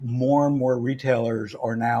more and more retailers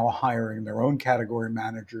are now hiring their own category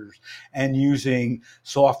managers and using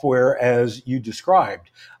software as you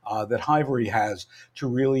described that Hivery has to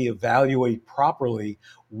really evaluate properly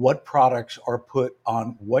what products are put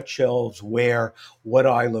on what shelves, where, what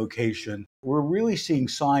eye location. We're really seeing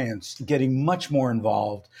science getting much more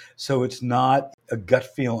involved, so it's not a gut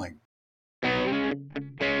feeling.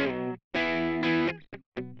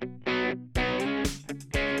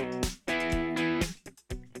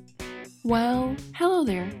 Well, hello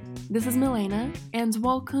there. This is Milena, and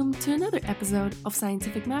welcome to another episode of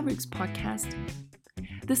Scientific Mavericks podcast.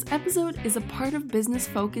 This episode is a part of Business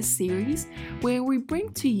Focus series where we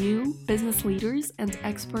bring to you business leaders and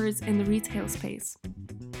experts in the retail space.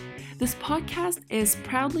 This podcast is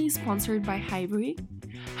proudly sponsored by Hivery.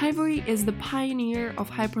 Hivery is the pioneer of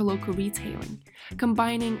hyperlocal retailing,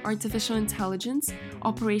 combining artificial intelligence,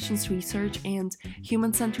 operations research, and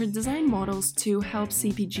human-centered design models to help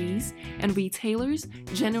CPGs and retailers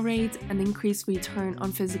generate an increased return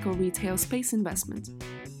on physical retail space investment.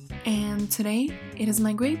 And today, it is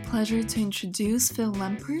my great pleasure to introduce Phil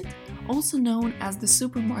Lampert, also known as the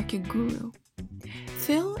Supermarket Guru.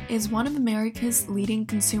 Phil is one of America's leading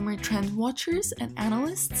consumer trend watchers and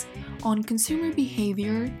analysts on consumer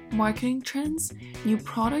behavior, marketing trends, new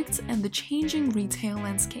products, and the changing retail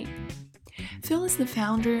landscape. Phil is the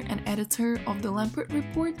founder and editor of the Lampert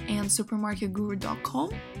Report and supermarketguru.com.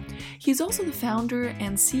 He's also the founder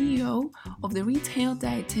and CEO of the Retail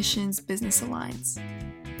Dietitians Business Alliance.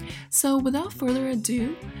 So without further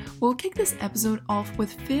ado, we'll kick this episode off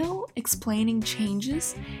with Phil explaining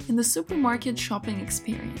changes in the supermarket shopping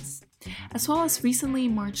experience, as well as recently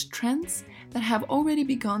emerged trends that have already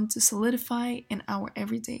begun to solidify in our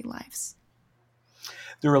everyday lives.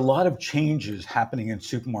 There are a lot of changes happening in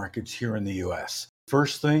supermarkets here in the US.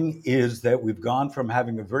 First thing is that we've gone from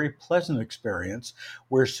having a very pleasant experience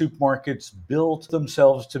where supermarkets built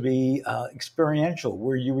themselves to be experiential,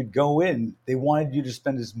 where you would go in, they wanted you to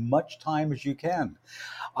spend as much time as you can.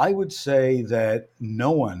 I would say that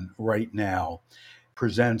no one right now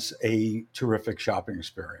presents a terrific shopping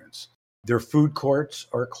experience. Their food courts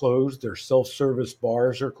are closed, their self-service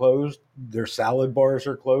bars are closed, their salad bars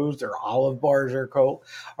are closed, their olive bars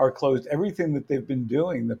are closed. Everything that they've been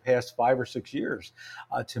doing the past 5 or 6 years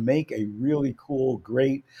to make a really cool,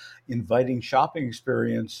 great, inviting shopping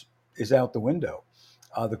experience is out the window.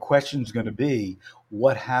 The question is going to be,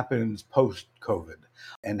 what happens post-COVID?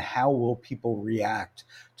 And how will people react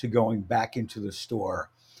to going back into the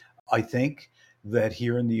store? I think that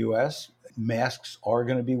here in the US, masks are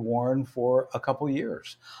going to be worn for a couple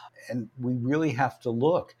years. And we really have to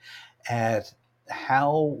look at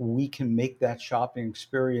how we can make that shopping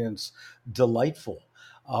experience delightful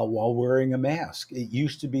while wearing a mask. It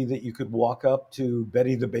used to be that you could walk up to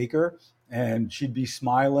Betty the baker and she'd be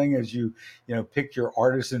smiling as you picked your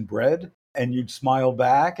artisan bread, and you'd smile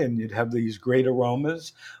back and you'd have these great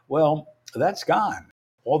aromas. Well, that's gone.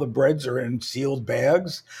 All the breads are in sealed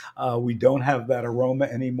bags. We don't have that aroma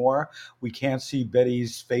anymore. We can't see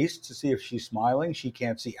Betty's face to see if she's smiling. She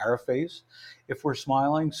can't see our face if we're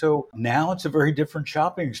smiling. So now it's a very different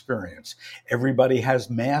shopping experience. Everybody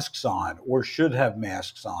has masks on or should have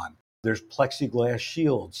masks on. There's plexiglass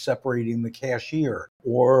shields separating the cashier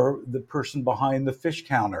or the person behind the fish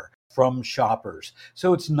counter from shoppers.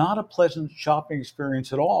 So it's not a pleasant shopping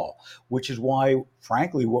experience at all, which is why,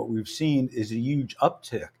 frankly, what we've seen is a huge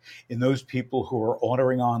uptick in those people who are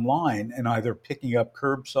ordering online and either picking up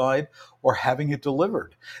curbside or having it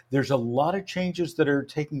delivered. There's a lot of changes that are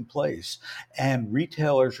taking place, and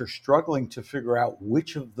retailers are struggling to figure out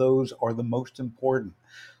which of those are the most important.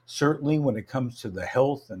 Certainly when it comes to the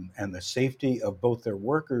health and the safety of both their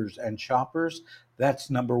workers and shoppers, that's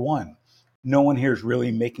number one. No one here is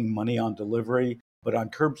really making money on delivery, but on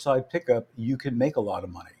curbside pickup, you can make a lot of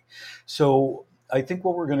money. So I think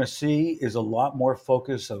what we're going to see is a lot more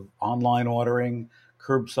focus of online ordering,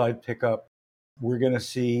 curbside pickup. We're going to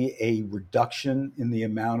see a reduction in the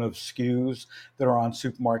amount of SKUs that are on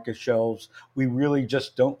supermarket shelves. We really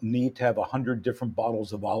just don't need to have 100 different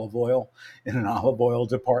bottles of olive oil in an olive oil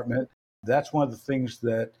department. That's one of the things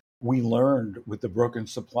that we learned with the broken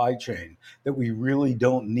supply chain, that we really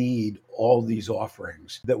don't need all these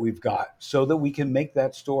offerings that we've got so that we can make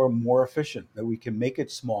that store more efficient, that we can make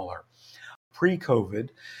it smaller. Pre-COVID,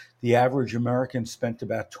 the average American spent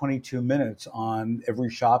about 22 minutes on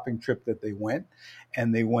every shopping trip that they went,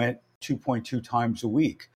 and they went 2.2 times a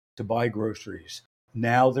week to buy groceries.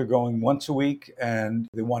 Now they're going once a week and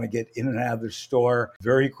they want to get in and out of the store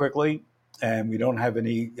very quickly. And we don't have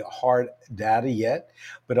any hard data yet,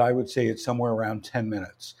 but I would say it's somewhere around 10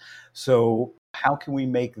 minutes. So How can we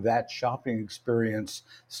make that shopping experience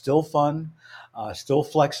still fun, still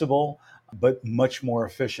flexible, but much more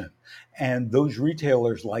efficient? And those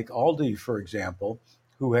retailers like Aldi, for example,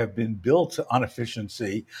 who have been built on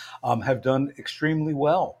efficiency, have done extremely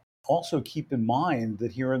well. Also, keep in mind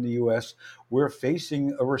that here in the US, we're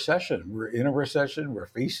facing a recession. We're in a recession. We're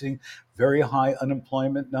facing very high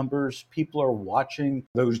unemployment numbers. People are watching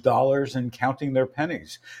those dollars and counting their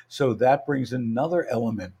pennies. So that brings another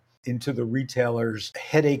element into the retailer's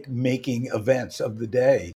headache making events of the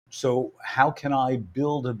day. So, how can I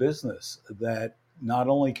build a business that not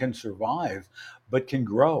only can survive, but can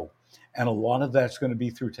grow? And a lot of that's going to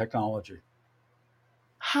be through technology.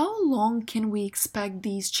 How long can we expect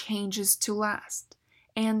these changes to last?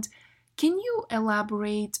 And can you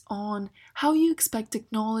elaborate on how you expect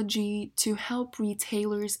technology to help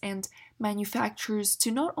retailers and manufacturers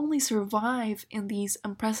to not only survive in these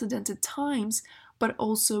unprecedented times, but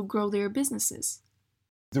also grow their businesses?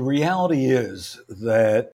 The reality is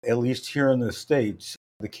that, at least here in the States,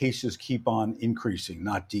 the cases keep on increasing,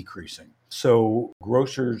 not decreasing. So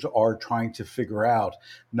grocers are trying to figure out,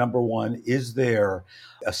 number one, is there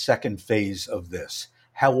a second phase of this?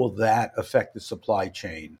 How will that affect the supply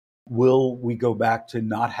chain? Will we go back to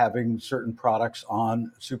not having certain products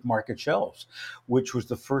on supermarket shelves, which was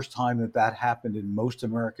the first time that that happened in most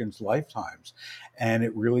Americans' lifetimes? And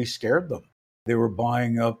it really scared them. They were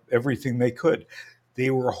buying up everything they could.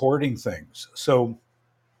 They were hoarding things. So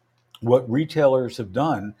what retailers have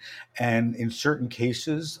done, and in certain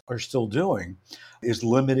cases are still doing, is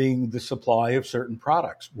limiting the supply of certain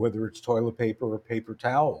products, whether it's toilet paper or paper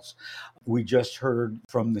towels. We just heard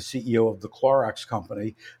from the CEO of the Clorox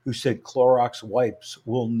company who said Clorox wipes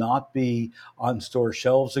will not be on store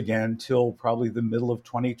shelves again till probably the middle of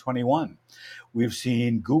 2021. We've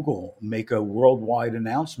seen Google make a worldwide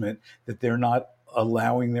announcement that they're not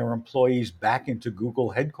allowing their employees back into Google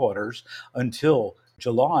headquarters until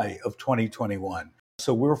July of 2021.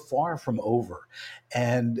 So we're far from over.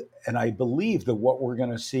 And I believe that what we're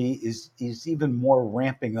going to see is even more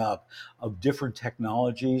ramping up of different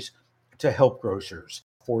technologies to help grocers.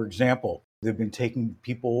 For example, they've been taking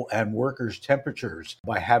people and workers' temperatures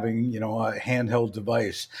by having, a handheld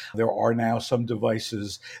device. There are now some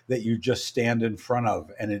devices that you just stand in front of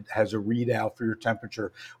and it has a readout for your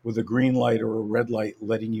temperature with a green light or a red light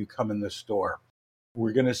letting you come in the store.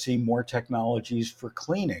 We're going to see more technologies for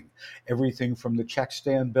cleaning, everything from the check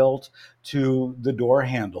stand belt to the door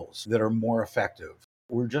handles that are more effective.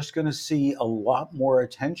 We're just going to see a lot more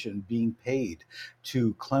attention being paid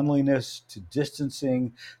to cleanliness, to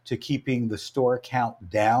distancing, to keeping the store count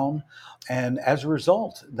down. And as a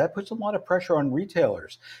result, that puts a lot of pressure on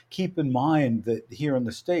retailers. Keep in mind that here in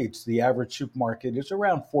the States, the average supermarket is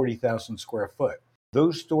around 40,000 square foot.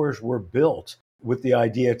 Those stores were built with the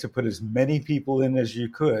idea to put as many people in as you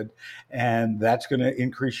could, and that's going to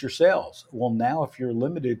increase your sales. Well, now if you're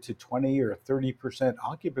limited to 20 or 30%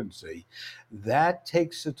 occupancy, that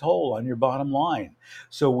takes a toll on your bottom line.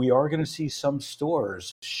 So we are going to see some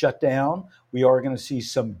stores shut down. We are going to see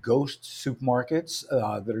some ghost supermarkets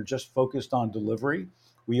that are just focused on delivery.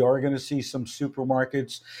 We are going to see some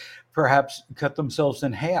supermarkets perhaps cut themselves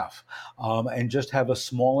in half and just have a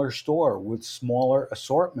smaller store with smaller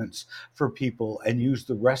assortments for people and use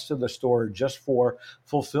the rest of the store just for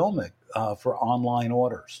fulfillment for online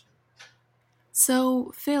orders.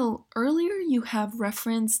 So, Phil, earlier you have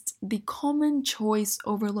referenced the common choice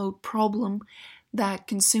overload problem that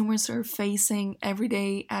consumers are facing every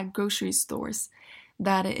day at grocery stores.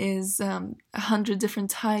 That is 100 different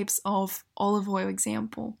types of olive oil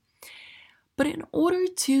example. But in order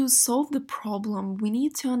to solve the problem, we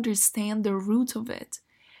need to understand the root of it.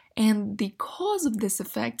 And the cause of this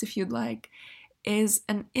effect, if you'd like, is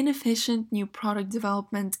an inefficient new product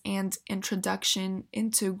development and introduction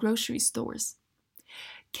into grocery stores.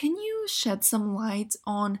 Can you shed some light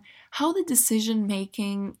on how the decision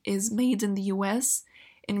making is made in the US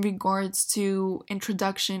in regards to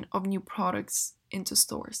introduction of new products into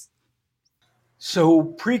stores? So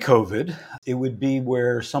pre COVID, it would be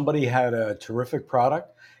where somebody had a terrific product,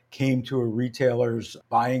 came to a retailer's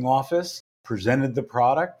buying office, presented the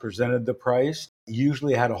product, presented the price,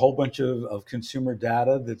 usually had a whole bunch of consumer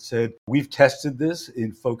data that said, we've tested this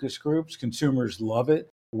in focus groups, consumers love it.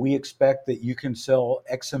 We expect that you can sell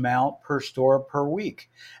X amount per store per week.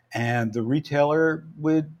 And the retailer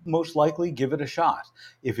would most likely give it a shot.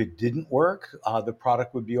 If it didn't work, the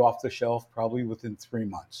product would be off the shelf probably within 3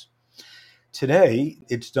 months. Today,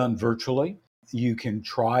 it's done virtually. You can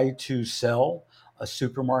try to sell a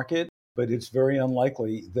supermarket, but it's very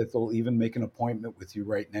unlikely that they'll even make an appointment with you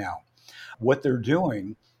right now. What they're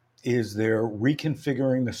doing is they're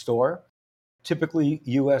reconfiguring the store. Typically,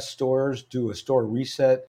 US stores do a store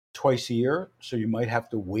reset twice a year. So you might have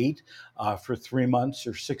to wait for 3 months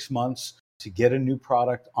or 6 months to get a new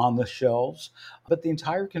product on the shelves. But the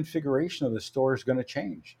entire configuration of the store is going to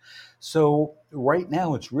change. So right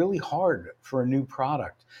now, it's really hard for a new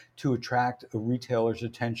product to attract a retailer's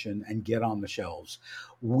attention and get on the shelves.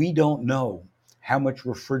 We don't know how much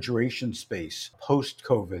refrigeration space post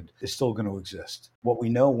COVID is still going to exist. What we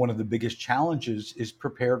know, one of the biggest challenges is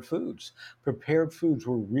prepared foods. Prepared foods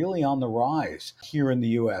were really on the rise here in the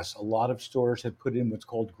US. A lot of stores have put in what's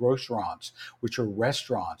called grocerants, which are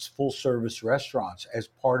restaurants, full service restaurants, as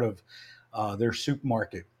part of their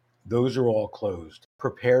supermarket. Those are all closed.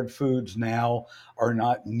 Prepared foods now are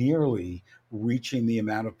not nearly reaching the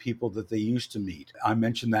amount of people that they used to meet. I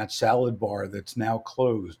mentioned that salad bar that's now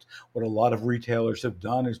closed. What a lot of retailers have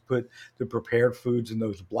done is put the prepared foods in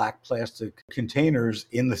those black plastic containers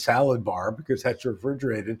in the salad bar because that's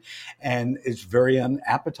refrigerated and it's very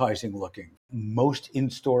unappetizing looking. Most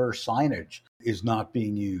in-store signage is not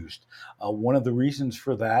being used. One of the reasons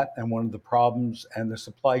for that and one of the problems, and the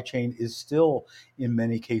supply chain is still in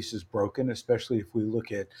many cases broken, especially if we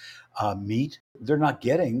look at meat. They're not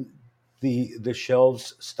getting the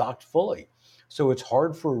shelves stocked fully. So it's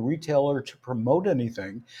hard for a retailer to promote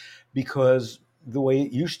anything because the way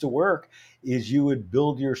it used to work is you would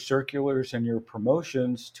build your circulars and your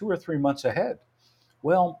promotions 2 or 3 months ahead.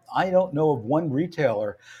 Well, I don't know of one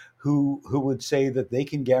retailer who would say that they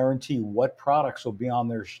can guarantee what products will be on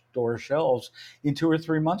their store shelves in 2 or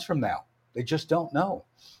 3 months from now. They just don't know.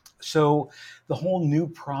 So the whole new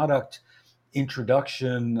product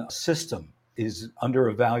introduction system is under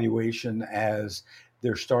evaluation as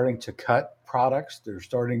they're starting to cut products, they're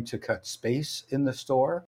starting to cut space in the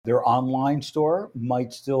store. Their online store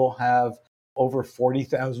might still have over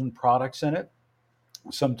 40,000 products in it,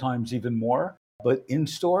 sometimes even more. But in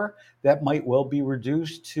store, that might well be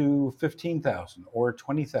reduced to 15,000 or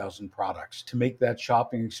 20,000 products to make that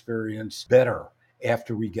shopping experience better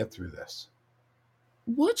after we get through this.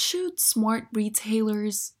 What should smart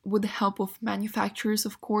retailers, with the help of manufacturers,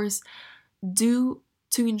 of course, do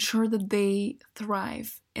to ensure that they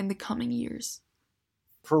thrive in the coming years?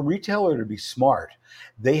 For a retailer to be smart,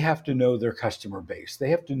 they have to know their customer base. They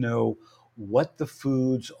have to know what the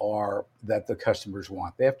foods are that the customers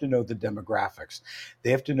want. They have to know the demographics. They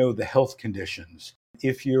have to know the health conditions.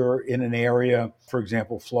 If you're in an area, for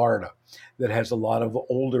example, Florida, that has a lot of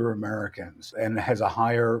older Americans and has a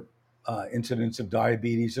higher incidence of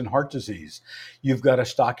diabetes and heart disease, you've got to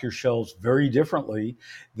stock your shelves very differently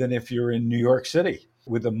than if you're in New York City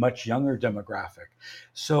with a much younger demographic.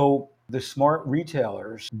 So the smart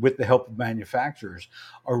retailers, with the help of manufacturers,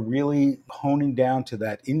 are really honing down to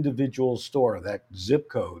that individual store, that zip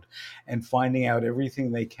code, and finding out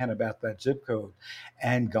everything they can about that zip code.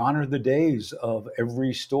 And gone are the days of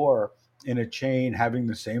every store in a chain having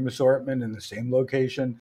the same assortment in the same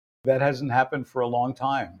location. That hasn't happened for a long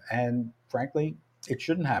time. And frankly, it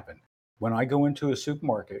shouldn't happen. When I go into a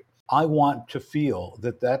supermarket, I want to feel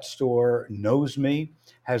that that store knows me,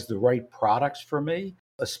 has the right products for me,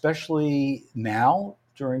 especially now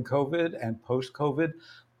during COVID and post COVID.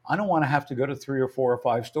 I don't want to have to go to 3 or 4 or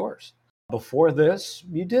 5 stores. Before this,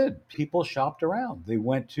 you did. People shopped around. They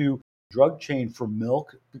went to drug chain for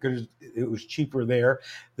milk because it was cheaper there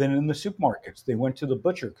than in the supermarkets. They went to the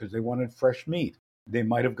butcher because they wanted fresh meat. They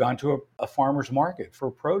might have gone to a farmer's market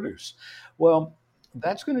for produce. Well,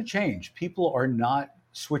 that's going to change. People are not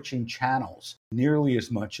switching channels nearly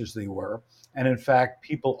as much as they were. And in fact,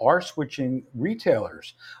 people are switching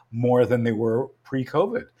retailers more than they were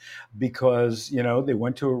pre-COVID because, they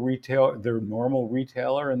went to their normal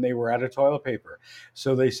retailer, and they were out of toilet paper.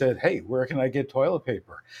 So they said, hey, where can I get toilet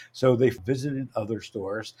paper? So they visited other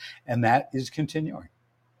stores, and that is continuing.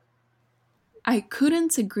 I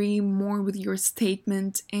couldn't agree more with your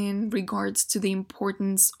statement in regards to the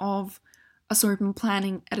importance of assortment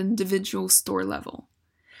planning at individual store level.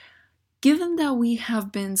 Given that we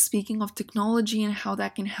have been speaking of technology and how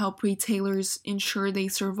that can help retailers ensure they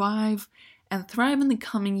survive and thrive in the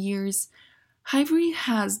coming years, Hivery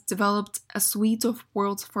has developed a suite of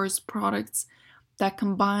world's first products that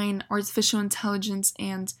combine artificial intelligence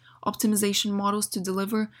and optimization models to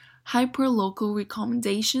deliver hyper-local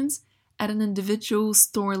recommendations at an individual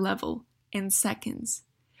store level in seconds.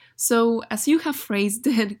 So, as you have phrased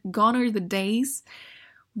it, gone are the days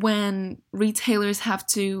when retailers have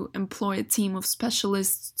to employ a team of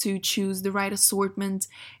specialists to choose the right assortment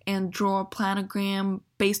and draw a planogram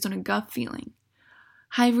based on a gut feeling.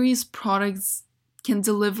 Hivery's products can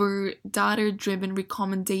deliver data-driven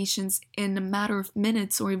recommendations in a matter of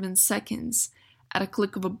minutes or even seconds at a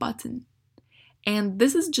click of a button. And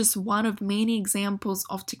this is just one of many examples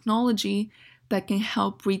of technology that can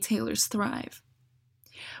help retailers thrive.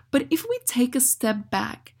 But if we take a step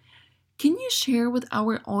back, can you share with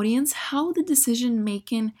our audience how the decision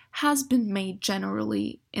making has been made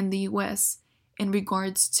generally in the US in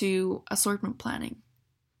regards to assortment planning?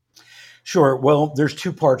 Sure. Well, there's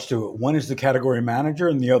two parts to it. One is the category manager,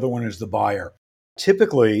 and the other one is the buyer.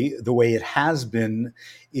 Typically, the way it has been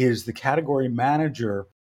is the category manager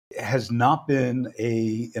has not been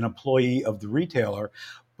an employee of the retailer,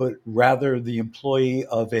 but rather the employee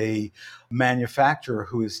of a manufacturer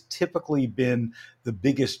who has typically been the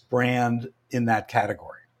biggest brand in that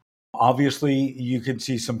category. Obviously, you can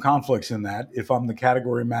see some conflicts in that. If I'm the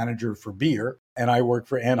category manager for beer and I work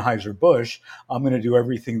for Anheuser-Busch, I'm going to do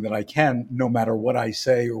everything that I can, no matter what I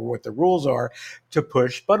say or what the rules are, to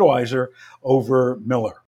push Budweiser over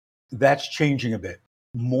Miller. That's changing a bit.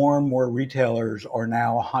 More and more retailers are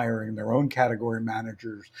now hiring their own category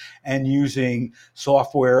managers and using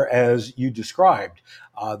software, as you described,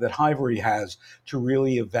 that Hivory has, to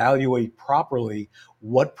really evaluate properly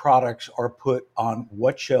what products are put on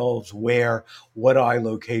what shelves, where, what eye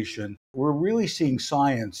location. We're really seeing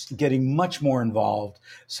science getting much more involved,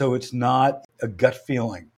 so it's not a gut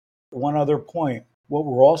feeling. One other point. What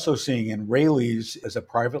we're also seeing in Raley's is a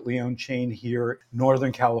privately owned chain here in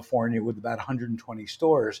Northern California with about 120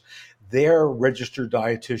 stores. Their registered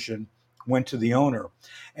dietitian went to the owner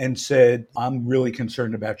and said, I'm really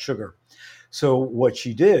concerned about sugar. So what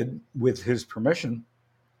she did, with his permission,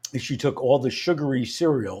 is she took all the sugary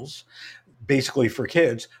cereals, basically for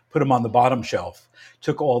kids, put them on the bottom shelf,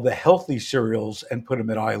 took all the healthy cereals and put them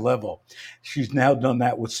at eye level. She's now done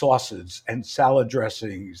that with sauces and salad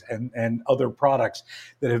dressings and other products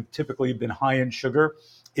that have typically been high in sugar.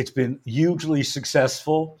 It's been hugely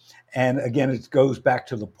successful. And again, it goes back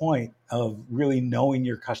to the point of really knowing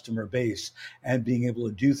your customer base and being able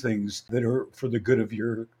to do things that are for the good of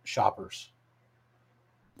your shoppers.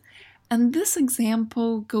 And this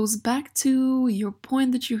example goes back to your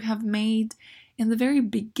point that you have made in the very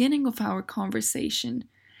beginning of our conversation.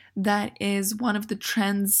 That is one of the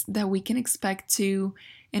trends that we can expect to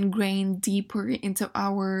ingrain deeper into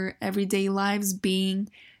our everyday lives, being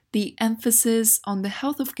the emphasis on the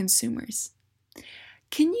health of consumers.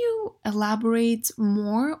 Can you elaborate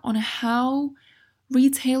more on how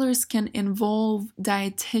retailers can involve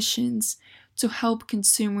dietitians to help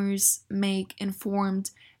consumers make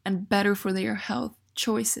informed and better for their health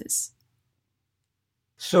choices?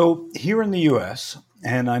 So here in the US,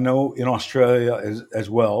 and I know in Australia as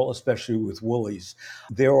well, especially with Woolies,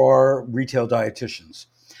 there are retail dietitians.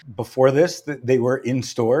 Before this, they were in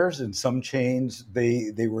stores. In some chains,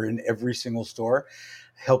 they were in every single store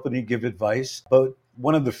helping to give advice. But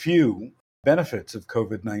one of the few benefits of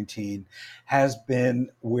COVID-19 has been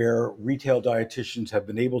where retail dietitians have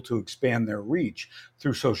been able to expand their reach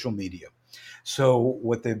through social media. So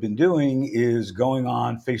what they've been doing is going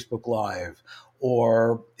on Facebook Live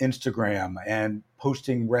or Instagram and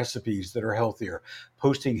posting recipes that are healthier,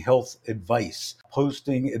 posting health advice,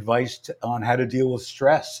 posting advice on how to deal with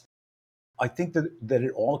stress. I think that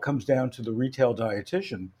it all comes down to the retail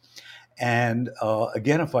dietitian. And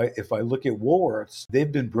again, if I look at Woolworths,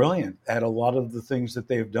 they've been brilliant at a lot of the things that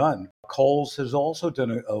they've done. Kohl's has also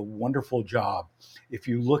done a wonderful job. If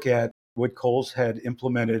you look at what Kohl's had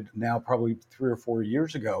implemented now probably 3 or 4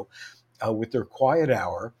 years ago with their quiet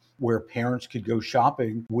hour, where parents could go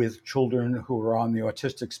shopping with children who are on the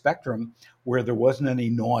autistic spectrum, where there wasn't any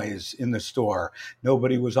noise in the store.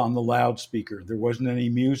 Nobody was on the loudspeaker. There wasn't any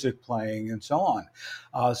music playing and so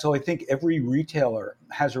on. So I think every retailer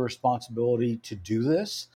has a responsibility to do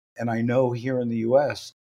this. And I know here in the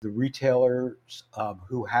US, the retailers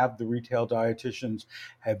who have the retail dietitians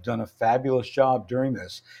have done a fabulous job during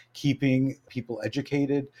this, keeping people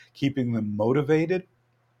educated, keeping them motivated,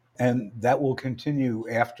 and that will continue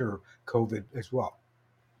after COVID as well.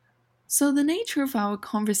 So, the nature of our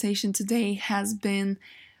conversation today has been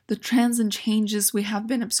the trends and changes we have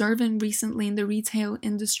been observing recently in the retail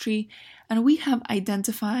industry, and we have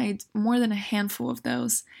identified more than a handful of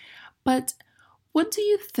those. But what do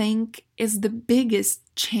you think is the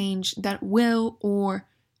biggest change that will or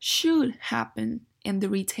should happen in the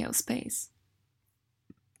retail space?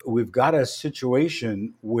 We've got a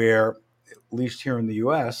situation where, at least here in the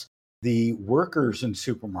US, the workers in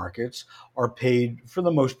supermarkets are paid for the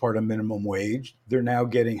most part a minimum wage. They're now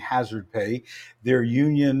getting hazard pay. Their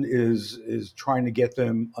union is trying to get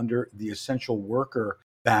them under the essential worker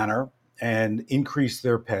banner and increase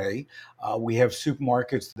their pay. We have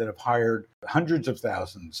supermarkets that have hired hundreds of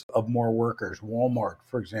thousands of more workers. Walmart,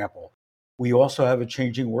 for example, We also have a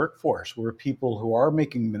changing workforce where people who are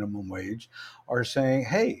making minimum wage are saying,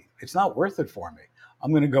 hey, it's not worth it for me. I'm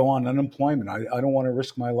going to go on unemployment. I don't want to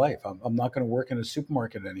risk my life. I'm not going to work in a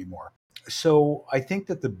supermarket anymore. So I think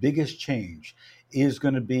that the biggest change is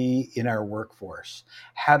going to be in our workforce.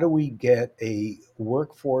 How do we get a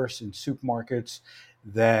workforce in supermarkets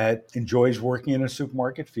that enjoys working in a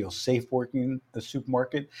supermarket, feels safe working in a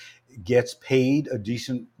supermarket, gets paid a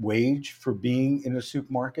decent wage for being in a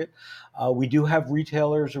supermarket? We do have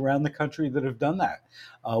retailers around the country that have done that.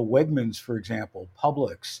 Wegmans, for example,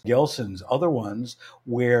 Publix, Gelson's, other ones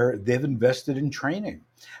where they've invested in training.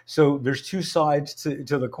 So there's two sides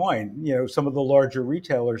to the coin. Some of the larger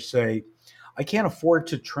retailers say, I can't afford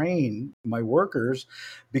to train my workers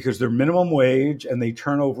because they're minimum wage and they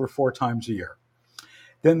turn over 4 times a year.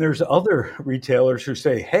 Then there's other retailers who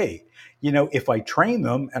say, hey, if I train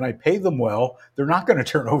them and I pay them well, they're not going to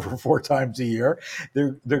turn over 4 times a year.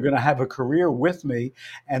 They're going to have a career with me,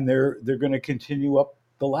 and they're going to continue up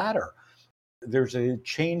the ladder. There's a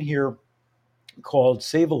chain here called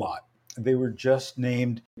Save-A-Lot. They were just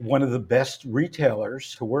named one of the best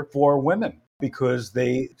retailers to work for women because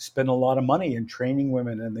they spend a lot of money in training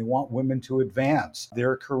women, and they want women to advance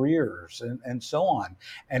their careers and so on.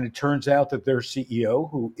 And it turns out that their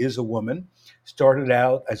CEO, who is a woman, started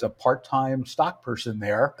out as a part-time stock person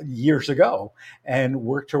there years ago and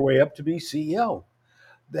worked her way up to be CEO.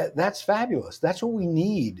 That's fabulous. That's what we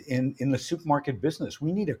need in the supermarket business.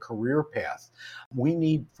 We need a career path. We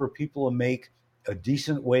need for people to make a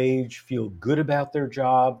decent wage, feel good about their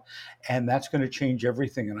job, and that's going to change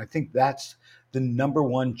everything. And I think that's the number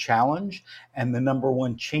one challenge and the number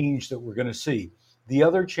one change that we're going to see. The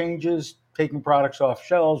other changes, taking products off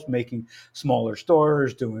shelves, making smaller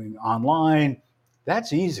stores, doing online,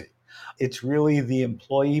 that's easy. It's really the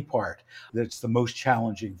employee part that's the most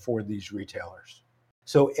challenging for these retailers.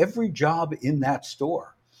 So every job in that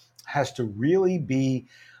store has to really be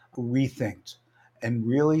rethinked and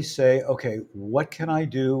really say, okay, what can I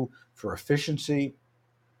do for efficiency?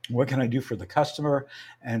 What can I do for the customer?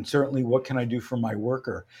 And certainly, what can I do for my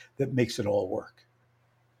worker that makes it all work?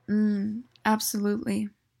 Absolutely.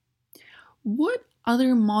 What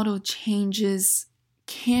other model changes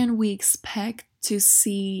can we expect to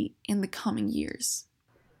see in the coming years?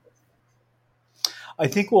 I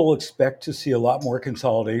think we'll expect to see a lot more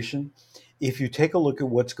consolidation. If you take a look at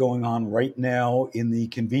what's going on right now in the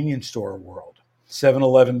convenience store world,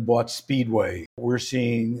 7-Eleven bought Speedway. We're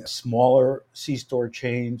seeing smaller C-store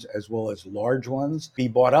chains as well as large ones be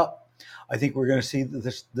bought up. I think we're going to see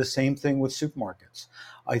the same thing with supermarkets.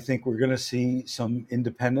 I think we're going to see some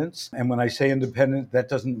independence. And when I say independent, that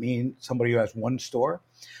doesn't mean somebody who has one store.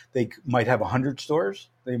 They might have 100 stores.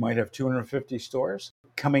 They might have 250 stores.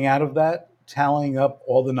 Coming out of that, tallying up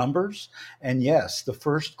all the numbers. And yes, the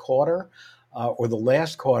first quarter or the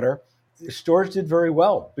last quarter, stores did very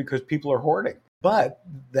well because people are hoarding. But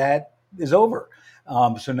that is over.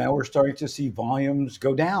 So now we're starting to see volumes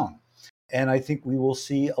go down. And I think we will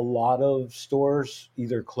see a lot of stores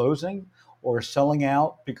either closing or selling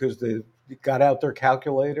out because they got out their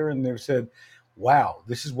calculator and they've said, wow,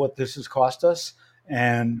 this is what this has cost us.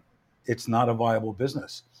 And it's not a viable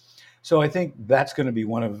business. So I think that's going to be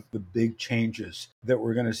one of the big changes that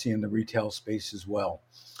we're going to see in the retail space as well.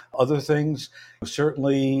 Other things,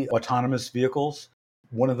 certainly autonomous vehicles.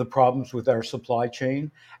 One of the problems with our supply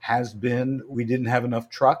chain has been we didn't have enough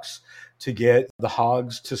trucks to get the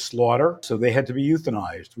hogs to slaughter, so they had to be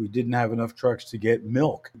euthanized. We didn't have enough trucks to get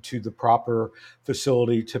milk to the proper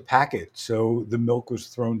facility to pack it, so the milk was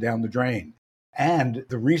thrown down the drain. And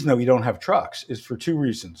the reason that we don't have trucks is for two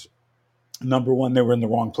reasons. Number one, they were in the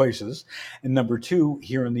wrong places. And number two,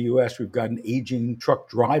 here in the US, we've got an aging truck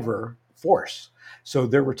driver force. So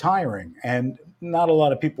they're retiring. And not a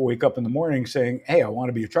lot of people wake up in the morning saying, hey, I want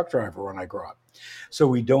to be a truck driver when I grow up. So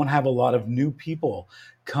we don't have a lot of new people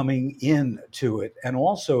coming in to it. And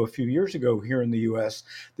also a few years ago here in the US,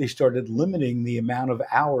 they started limiting the amount of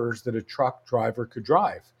hours that a truck driver could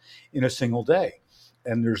drive in a single day.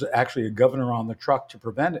 And there's actually a governor on the truck to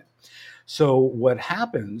prevent it. So what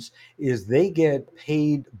happens is they get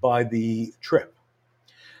paid by the trip.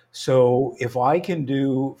 So if I can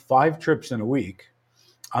do 5 trips in a week,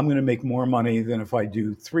 I'm going to make more money than if I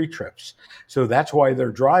do 3 trips. So that's why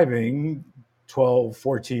they're driving 12,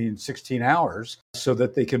 14, 16 hours so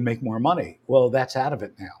that they can make more money. Well, that's out of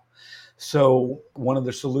it now. So one of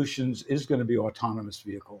the solutions is going to be autonomous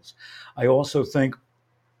vehicles. I also think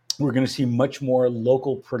we're going to see much more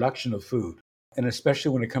local production of food, and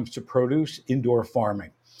especially when it comes to produce, indoor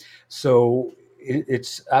farming. So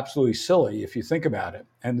It's absolutely silly if you think about it.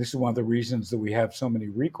 And this is one of the reasons that we have so many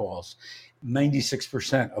recalls.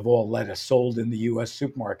 96% of all lettuce sold in the US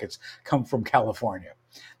supermarkets come from California.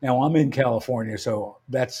 Now, I'm in California, so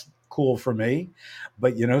that's cool for me.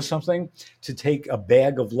 But you know something? To take a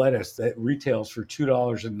bag of lettuce that retails for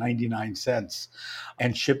 $2.99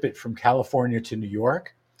 and ship it from California to New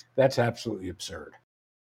York, that's absolutely absurd.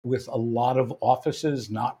 With a lot of offices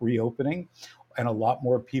not reopening and a lot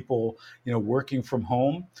more people, working from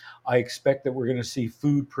home, I expect that we're going to see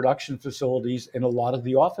food production facilities in a lot of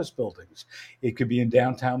the office buildings. It could be in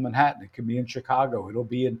downtown Manhattan, it could be in Chicago, it'll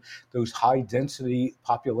be in those high density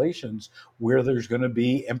populations where there's going to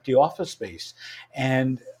be empty office space.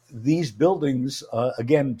 And these buildings,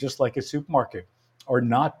 again, just like a supermarket, are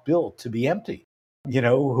not built to be empty.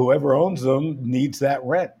 Whoever owns them needs that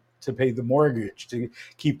rent to pay the mortgage, to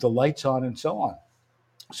keep the lights on, and so on.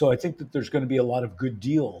 So I think that there's going to be a lot of good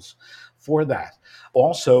deals for that.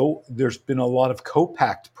 Also, there's been a lot of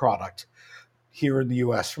co-packed product here in the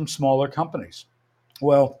US from smaller companies.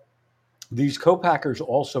 Well, these co-packers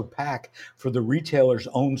also pack for the retailer's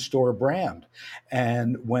own store brand.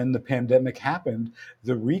 And when the pandemic happened,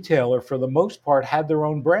 the retailer, for the most part, had their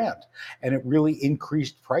own brand. And it really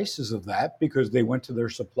increased prices of that because they went to their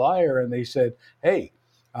supplier and they said, hey,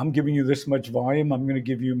 I'm giving you this much volume. I'm going to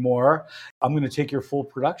give you more. I'm going to take your full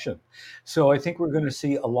production. So I think we're going to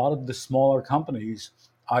see a lot of the smaller companies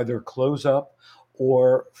either close up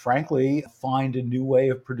or frankly, find a new way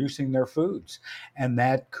of producing their foods. And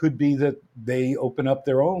that could be that they open up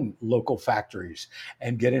their own local factories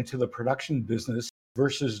and get into the production business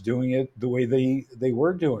versus doing it the way they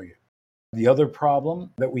were doing it. The other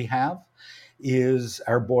problem that we have is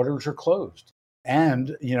our borders are closed.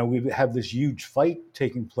 And, we have this huge fight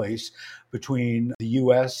taking place between the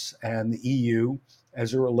US and the EU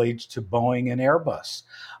as it relates to Boeing and Airbus,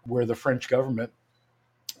 where the French government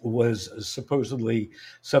was supposedly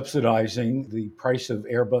subsidizing the price of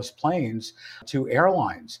Airbus planes to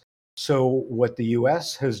airlines. So what the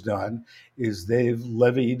US has done is they've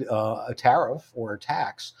levied a tariff or a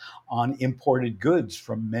tax on imported goods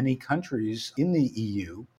from many countries in the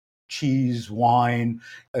EU, cheese, wine,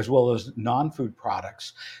 as well as non-food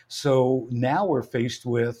products. So now we're faced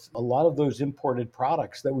with a lot of those imported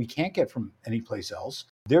products that we can't get from anyplace else.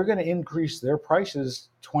 They're going to increase their prices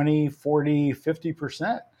 20, 40,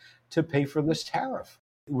 50% to pay for this tariff.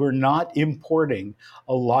 We're not importing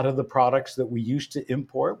a lot of the products that we used to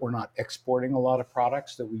import. We're not exporting a lot of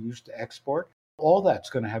products that we used to export. All that's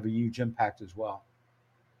going to have a huge impact as well.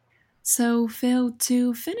 So, Phil,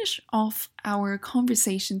 to finish off our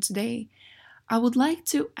conversation today, I would like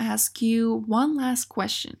to ask you one last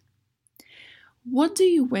question. What do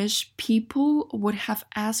you wish people would have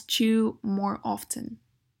asked you more often?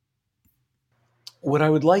 What I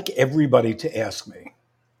would like everybody to ask me,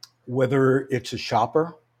 whether it's a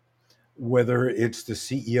shopper, whether it's the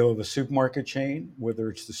CEO of a supermarket chain, whether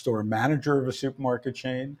it's the store manager of a supermarket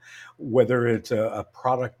chain, whether it's a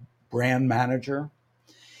product brand manager,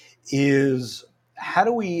 is how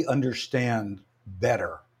do we understand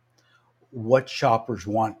better what shoppers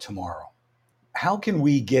want tomorrow? How can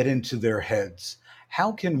we get into their heads?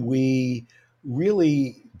 How can we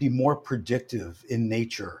really be more predictive in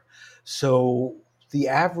nature? So the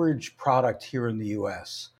average product here in the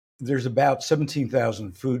US, there's about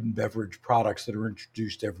 17,000 food and beverage products that are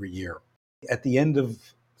introduced every year. At the end of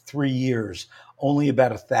 3 years, only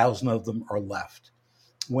about 1,000 of them are left.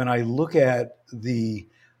 When I look at the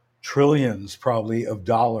trillions probably of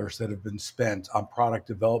dollars that have been spent on product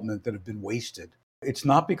development that have been wasted, it's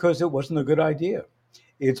not because it wasn't a good idea.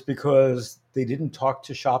 It's because they didn't talk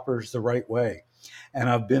to shoppers the right way. And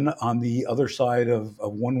I've been on the other side of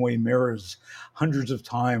one-way mirrors hundreds of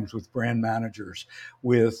times with brand managers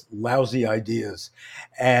with lousy ideas.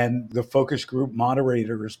 And the focus group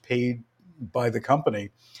moderator is paid by the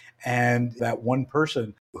company. And that one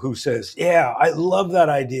person who says, yeah, I love that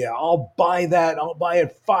idea. I'll buy that. I'll buy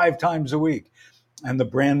it 5 times a week. And the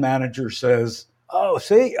brand manager says, oh,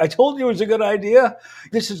 see, I told you it was a good idea.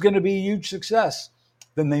 This is going to be a huge success.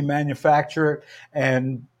 Then they manufacture it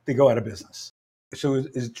and they go out of business. So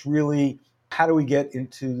it's really, how do we get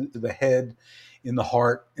into the head, in the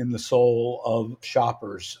heart, in the soul of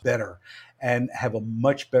shoppers better and have a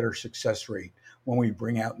much better success rate when we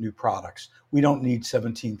bring out new products? We don't need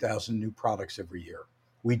 17,000 new products every year.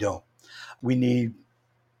 We don't. We need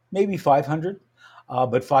maybe 500,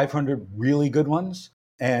 but 500 really good ones,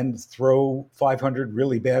 and throw 500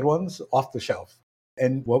 really bad ones off the shelf.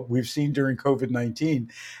 And what we've seen during COVID-19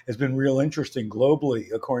 has been real interesting globally,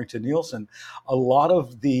 according to Nielsen. A lot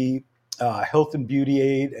of the health and beauty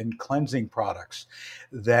aid and cleansing products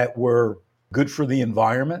that were good for the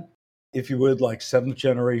environment, if you would, like seventh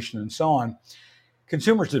generation and so on.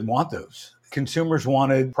 Consumers didn't want those. Consumers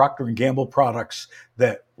wanted Procter & Gamble products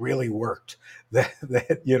that really worked, that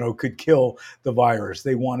could kill the virus.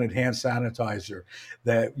 They wanted hand sanitizer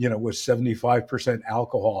that, was 75%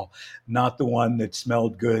 alcohol, not the one that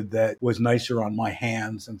smelled good, that was nicer on my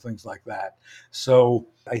hands and things like that. So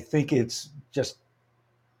I think it's just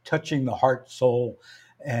touching the heart, soul,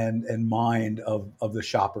 and mind of the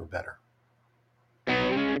shopper better.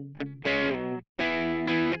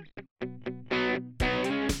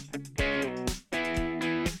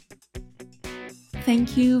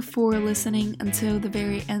 Thank you for listening until the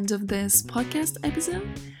very end of this podcast episode.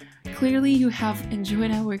 Clearly, you have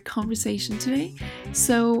enjoyed our conversation today,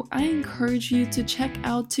 so I encourage you to check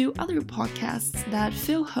out 2 other podcasts that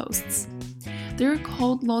Phil hosts. They're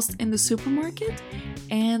called Lost in the Supermarket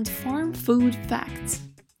and Farm Food Facts.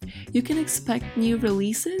 You can expect new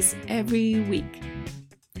releases every week.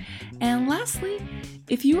 And lastly,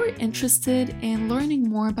 if you are interested in learning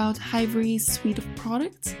more about Hivory's suite of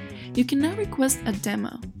products, you can now request a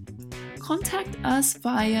demo. Contact us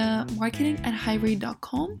via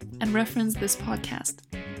marketing@hivory.com and reference this podcast.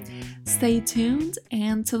 Stay tuned,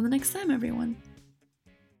 and till the next time, everyone.